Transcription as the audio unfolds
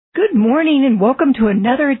Good morning and welcome to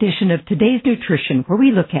another edition of Today's Nutrition, where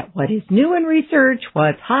we look at what is new in research,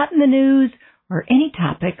 what's hot in the news, or any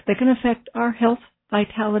topic that can affect our health,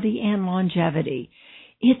 vitality, and longevity.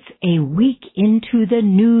 It's a week into the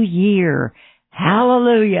new year.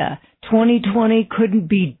 Hallelujah. 2020 couldn't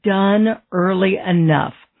be done early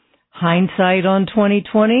enough. Hindsight on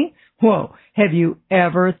 2020? Whoa, have you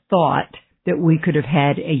ever thought that we could have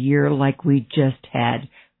had a year like we just had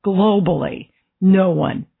globally? No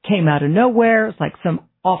one came out of nowhere. It's like some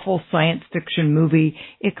awful science fiction movie,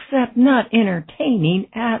 except not entertaining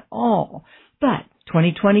at all. But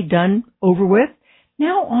 2020 done, over with.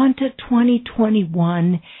 Now on to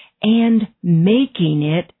 2021 and making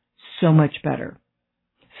it so much better.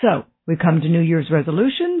 So we come to New Year's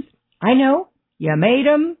resolutions. I know, you made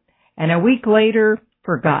them, and a week later,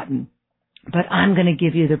 forgotten. But I'm going to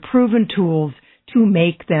give you the proven tools to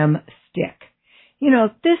make them stick. You know,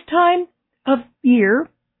 this time of year,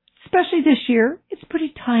 especially this year, it's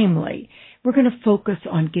pretty timely. We're going to focus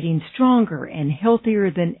on getting stronger and healthier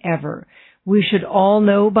than ever. We should all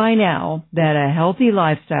know by now that a healthy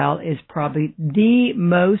lifestyle is probably the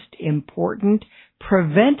most important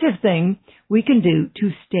preventive thing we can do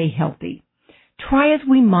to stay healthy. Try as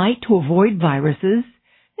we might to avoid viruses,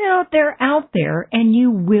 they're out there and you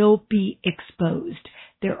will be exposed.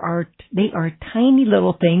 They are tiny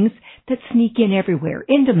little things that sneak in everywhere,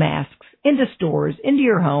 into masks, into stores, into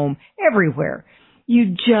your home, everywhere.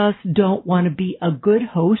 You just don't want to be a good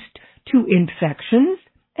host to infections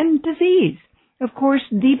and disease. Of course,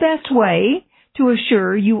 the best way to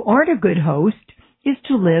assure you aren't a good host is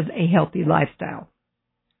to live a healthy lifestyle.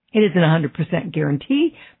 It isn't 100%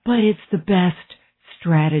 guarantee, but it's the best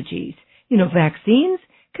strategies. Vaccines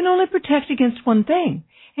can only protect against one thing,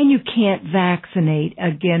 and you can't vaccinate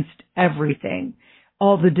against everything.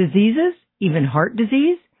 All the diseases, even heart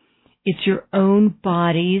disease, it's your own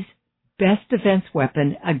body's best defense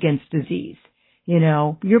weapon against disease.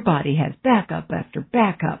 Your body has backup after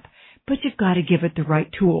backup, but you've got to give it the right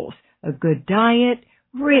tools. A good diet,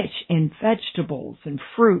 rich in vegetables and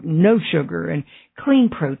fruit and no sugar and clean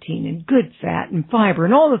protein and good fat and fiber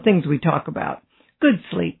and all the things we talk about. Good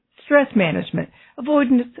sleep, stress management,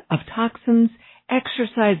 avoidance of toxins,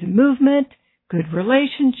 exercise and movement, good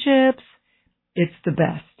relationships. It's the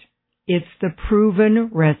best. It's the proven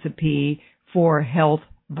recipe for health,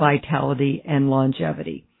 vitality, and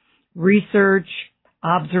longevity. Research,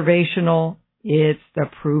 observational, it's the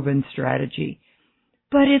proven strategy.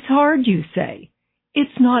 But it's hard, you say.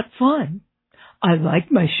 It's not fun. I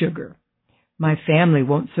like my sugar. My family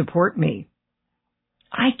won't support me.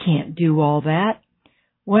 I can't do all that.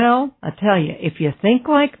 Well, I tell you, if you think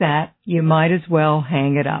like that, you might as well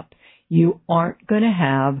hang it up. You aren't going to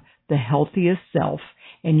have the healthiest self,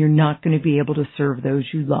 and you're not going to be able to serve those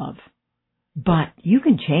you love. But you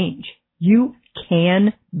can change. You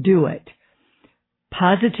can do it.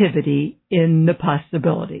 Positivity in the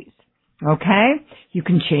possibilities. Okay? You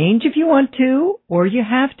can change if you want to, or you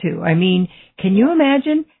have to. Can you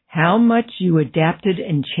imagine how much you adapted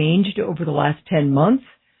and changed over the last 10 months?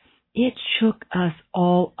 It shook us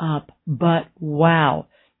all up, but wow.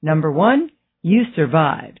 Number one, you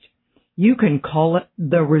survived. You can call it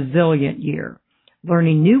the resilient year.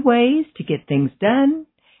 Learning new ways to get things done.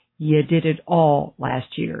 You did it all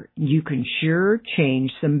last year. You can sure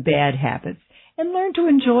change some bad habits and learn to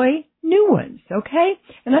enjoy new ones, okay?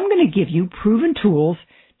 And I'm going to give you proven tools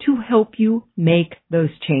to help you make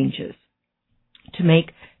those changes, to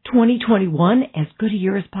make 2021 as good a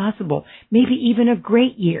year as possible, maybe even a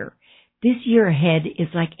great year. This year ahead is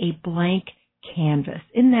like a blank canvas.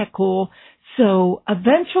 Isn't that cool? So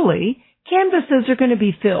eventually, canvases are going to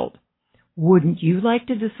be filled. Wouldn't you like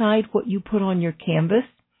to decide what you put on your canvas?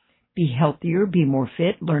 Be healthier, be more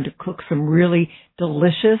fit, learn to cook some really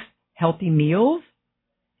delicious, healthy meals?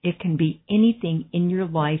 It can be anything in your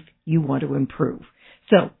life you want to improve.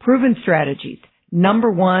 So, proven strategies.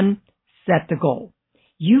 Number one, set the goal.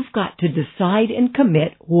 You've got to decide and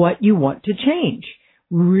commit what you want to change.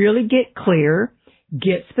 Really get clear,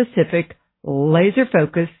 get specific, laser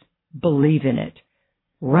focus, believe in it.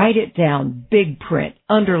 Write it down, big print,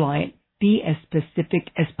 underline it, be as specific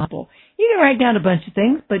as possible. You can write down a bunch of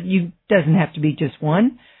things, but you doesn't have to be just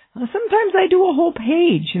one. Sometimes I do a whole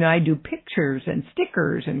page. I do pictures and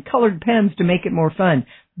stickers and colored pens to make it more fun.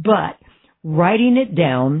 But writing it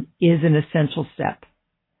down is an essential step.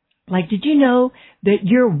 Like, did you know that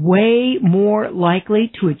you're way more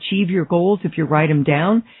likely to achieve your goals if you write them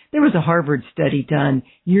down? There was a Harvard study done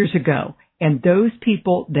years ago, and those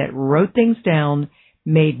people that wrote things down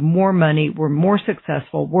made more money, were more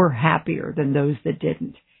successful, were happier than those that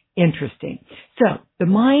didn't. Interesting. So the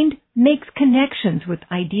mind makes connections with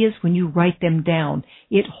ideas when you write them down.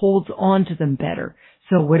 It holds on to them better.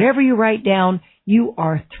 So whatever you write down, you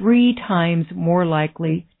are 3 times more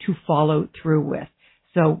likely to follow through with.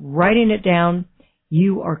 So writing it down,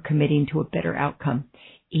 you are committing to a better outcome.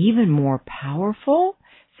 Even more powerful,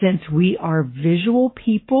 since we are visual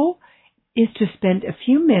people, is to spend a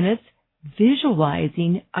few minutes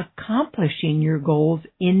visualizing accomplishing your goals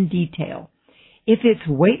in detail. If it's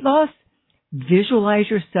weight loss, visualize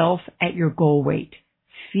yourself at your goal weight.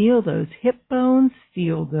 Feel those hip bones,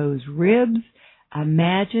 feel those ribs.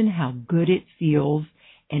 Imagine how good it feels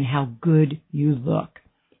and how good you look.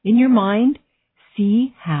 In your mind,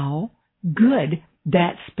 see how good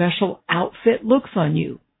that special outfit looks on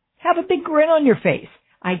you. Have a big grin on your face.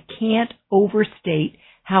 I can't overstate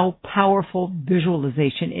how powerful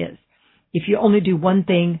visualization is. If you only do one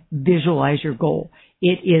thing, visualize your goal.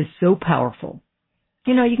 It is so powerful.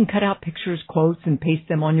 You know, you can cut out pictures, quotes, and paste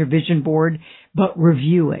them on your vision board, but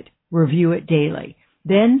review it. Review it daily.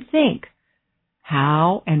 Then think,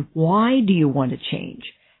 how and why do you want to change?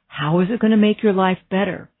 How is it going to make your life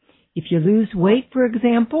better? If you lose weight, for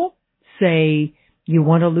example, say you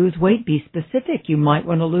want to lose weight, be specific. You might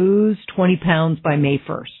want to lose 20 pounds by May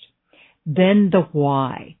 1st. Then the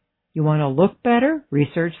why. You want to look better?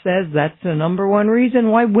 Research says that's the number one reason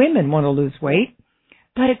why women want to lose weight.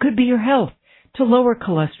 But it could be your health, to lower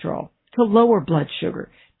cholesterol, to lower blood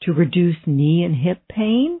sugar, to reduce knee and hip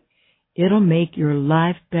pain. It'll make your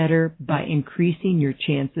life better by increasing your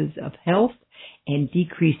chances of health and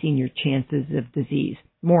decreasing your chances of disease.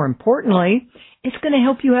 More importantly, it's going to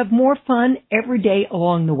help you have more fun every day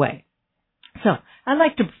along the way. So I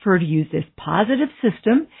like to prefer to use this positive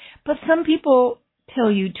system, but some people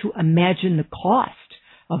tell you to imagine the cost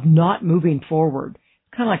of not moving forward.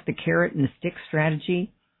 Kind of like the carrot and the stick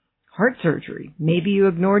strategy. Heart surgery. Maybe you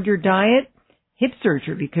ignored your diet. Hip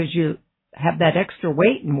surgery because you have that extra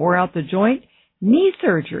weight and wore out the joint. Knee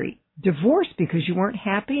surgery. Divorce because you weren't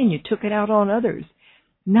happy and you took it out on others.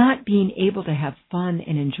 Not being able to have fun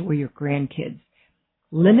and enjoy your grandkids.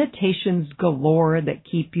 Limitations galore that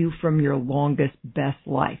keep you from your longest, best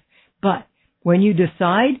life. But when you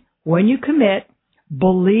decide, when you commit,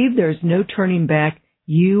 believe there's no turning back,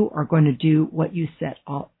 you are going to do what you set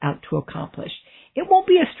out to accomplish. It won't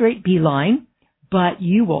be a straight beeline, but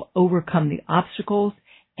you will overcome the obstacles,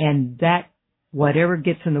 and that whatever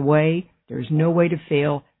gets in the way, there's no way to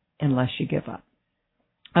fail unless you give up.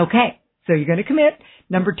 Okay, so you're going to commit.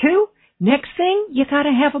 Number 2, next thing, you got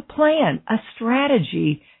to have a plan, a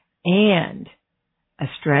strategy, and a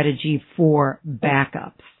strategy for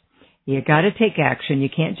backups. You got to take action. You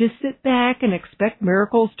can't just sit back and expect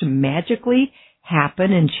miracles to magically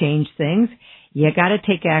happen and change things. You got to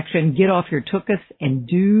take action, get off your tuchus, and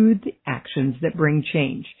do the actions that bring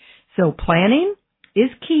change. So planning is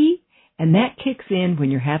key, and that kicks in when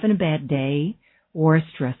you're having a bad day or a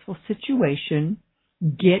stressful situation.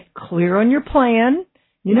 Get clear on your plan.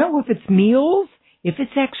 You know, if it's meals, if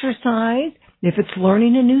it's exercise, if it's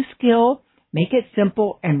learning a new skill, make it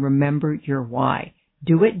simple and remember your why.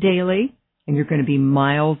 Do it daily, and you're going to be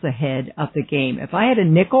miles ahead of the game. If I had a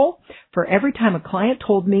nickel for every time a client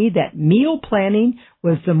told me that meal planning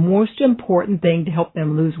was the most important thing to help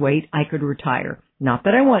them lose weight, I could retire. Not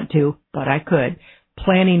that I want to, but I could.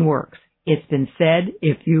 Planning works. It's been said,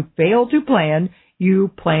 if you fail to plan, you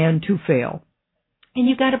plan to fail. And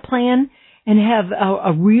you got to plan and have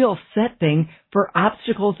a real set thing for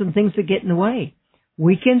obstacles and things that get in the way.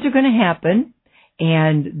 Weekends are going to happen.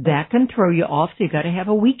 And that can throw you off, so you got to have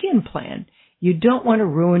a weekend plan. You don't want to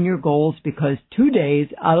ruin your goals because 2 days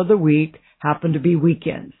out of the week happen to be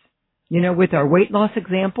weekends. You know, with our weight loss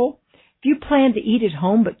example, if you plan to eat at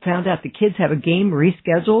home but found out the kids have a game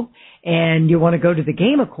rescheduled and you want to go to the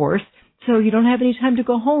game, of course, so you don't have any time to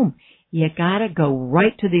go home, you got to go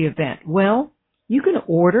right to the event. Well, you can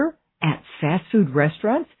order at fast food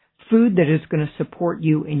restaurants food that is going to support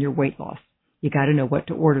you in your weight loss. You got to know what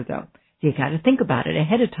to order, though. You got to think about it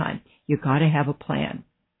ahead of time. You got to have a plan.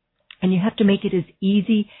 And you have to make it as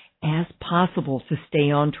easy as possible to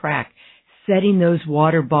stay on track. Setting those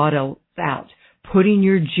water bottles out. Putting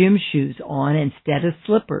your gym shoes on instead of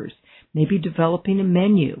slippers. Maybe developing a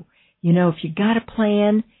menu. You know, if you got a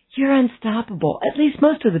plan, you're unstoppable, at least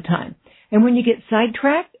most of the time. And when you get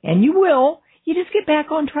sidetracked, and you will, you just get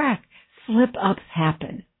back on track. Slip-ups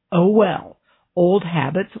happen. Oh well. Old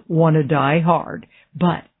habits want to die hard,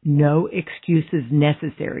 but no excuses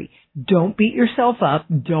necessary. Don't beat yourself up.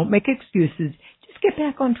 Don't make excuses. Just get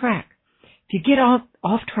back on track. If you get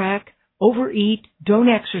off track, overeat, don't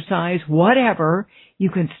exercise, whatever, you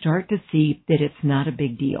can start to see that it's not a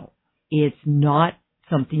big deal. It's not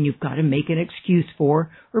something you've got to make an excuse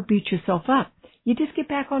for or beat yourself up. You just get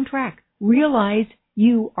back on track. Realize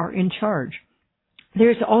you are in charge.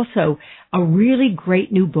 There's also a really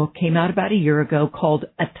great new book came out about a year ago called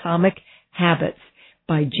Atomic Habits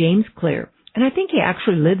by James Clear. And I think he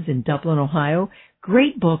actually lives in Dublin, Ohio.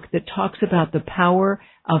 Great book that talks about the power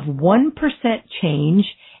of 1% change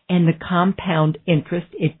and the compound interest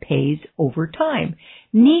it pays over time.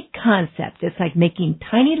 Neat concept. It's like making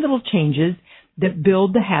tiny little changes that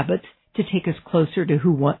build the habits to take us closer to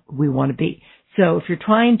who we want to be. So if you're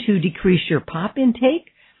trying to decrease your pop intake,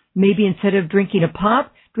 maybe instead of drinking a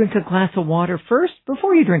pop, drink a glass of water first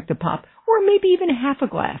before you drink the pop, or maybe even half a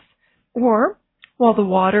glass. Or while the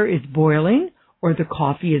water is boiling or the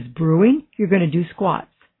coffee is brewing, you're going to do squats.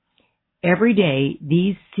 Every day,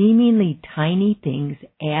 these seemingly tiny things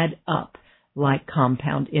add up like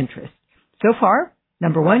compound interest. So far,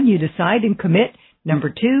 number 1, you decide and commit. Number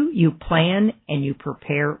 2, you plan and you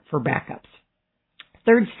prepare for backups.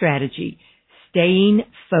 Third strategy, staying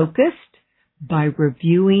focused by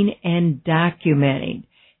reviewing and documenting.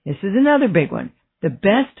 This is another big one. The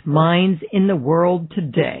best minds in the world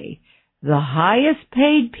today, the highest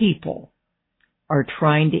paid people, are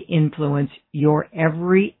trying to influence your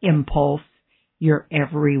every impulse, your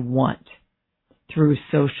every want. Through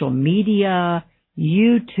social media,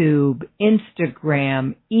 YouTube,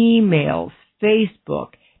 Instagram, emails, Facebook,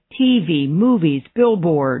 TV, movies,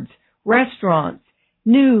 billboards, restaurants,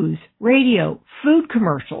 news, radio, food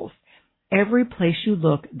commercials. Every place you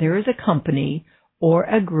look, there is a company or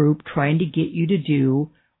a group trying to get you to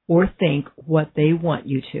do or think what they want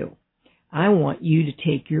you to. I want you to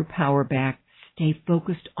take your power back. Stay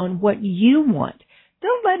focused on what you want.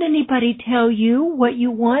 Don't let anybody tell you what you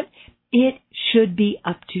want. It should be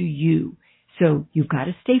up to you. So you've got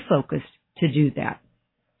to stay focused to do that.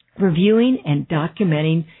 Reviewing and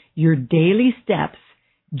documenting your daily steps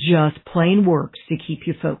just plain works to keep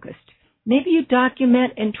you focused. Maybe you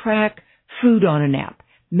document and track food on an app.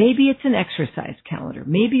 Maybe it's an exercise calendar.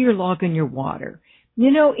 Maybe you're logging your water.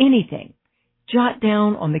 Anything. Jot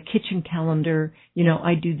down on the kitchen calendar.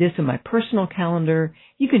 I do this in my personal calendar.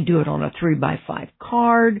 You can do it on a 3x5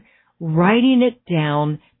 card. Writing it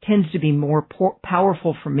down tends to be more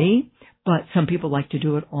powerful for me, but some people like to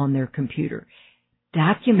do it on their computer.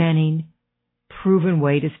 Documenting, proven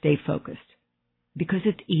way to stay focused because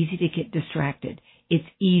it's easy to get distracted. It's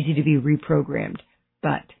easy to be reprogrammed,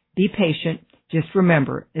 but be patient. Just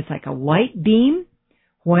remember, it's like a light beam.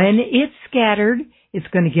 When it's scattered, it's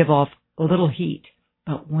going to give off a little heat.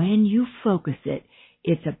 But when you focus it,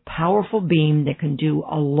 it's a powerful beam that can do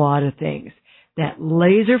a lot of things. That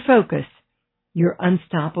laser focus, you're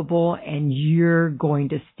unstoppable and you're going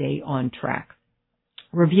to stay on track.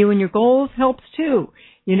 Reviewing your goals helps too.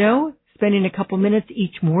 Spending a couple minutes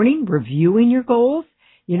each morning reviewing your goals.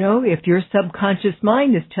 If your subconscious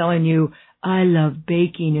mind is telling you, I love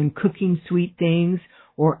baking and cooking sweet things,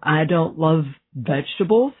 or I don't love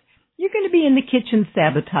vegetables, you're going to be in the kitchen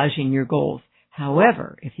sabotaging your goals.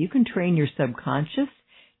 However, if you can train your subconscious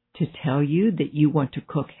to tell you that you want to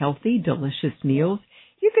cook healthy, delicious meals,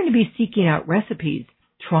 you're going to be seeking out recipes,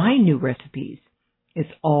 trying new recipes. It's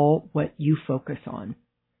all what you focus on.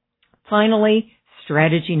 Finally,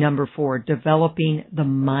 strategy number 4, developing the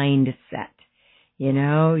mindset.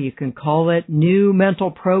 You can call it new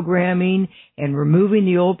mental programming and removing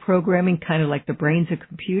the old programming, kind of like the brain's a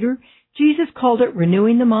computer. Jesus called it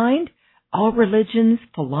renewing the mind. All religions,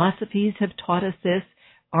 philosophies have taught us this.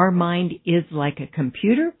 Our mind is like a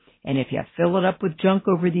computer, and if you fill it up with junk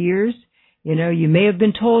over the years, you may have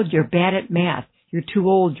been told you're bad at math, you're too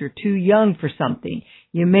old, you're too young for something.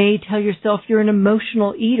 You may tell yourself you're an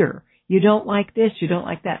emotional eater. You don't like this, you don't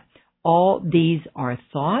like that. All these are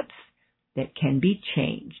thoughts that can be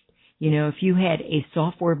changed. If you had a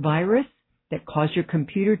software virus that caused your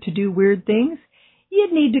computer to do weird things,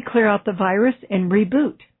 you'd need to clear out the virus and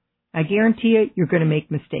reboot. I guarantee you're going to make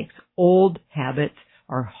mistakes. Old habits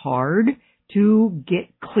are hard to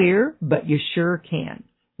get clear, but you sure can.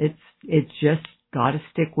 It's just got to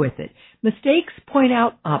stick with it. Mistakes point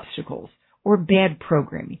out obstacles or bad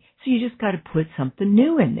programming, so you just got to put something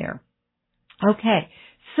new in there. Okay,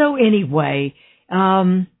 so anyway,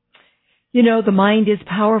 the mind is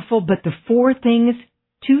powerful, but the 4 things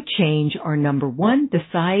to change are: number 1,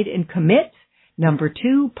 decide and commit; number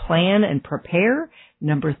 2, plan and prepare;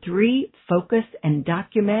 number 3, focus and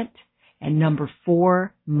document; and number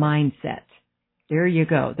 4, mindset. There you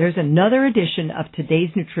go. There's another edition of Today's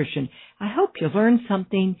Nutrition. I hope you learned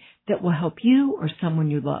something that will help you or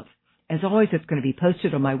someone you love. As always, it's going to be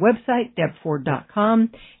posted on my website, debford.com,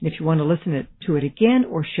 and if you want to listen to it again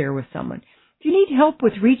or share with someone. If you need help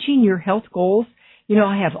with reaching your health goals,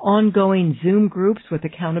 I have ongoing Zoom groups with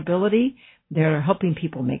accountability. They're helping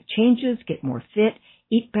people make changes, get more fit,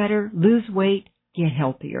 eat better, lose weight, get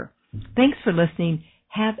healthier. Thanks for listening.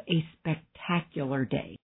 Have a spectacular day.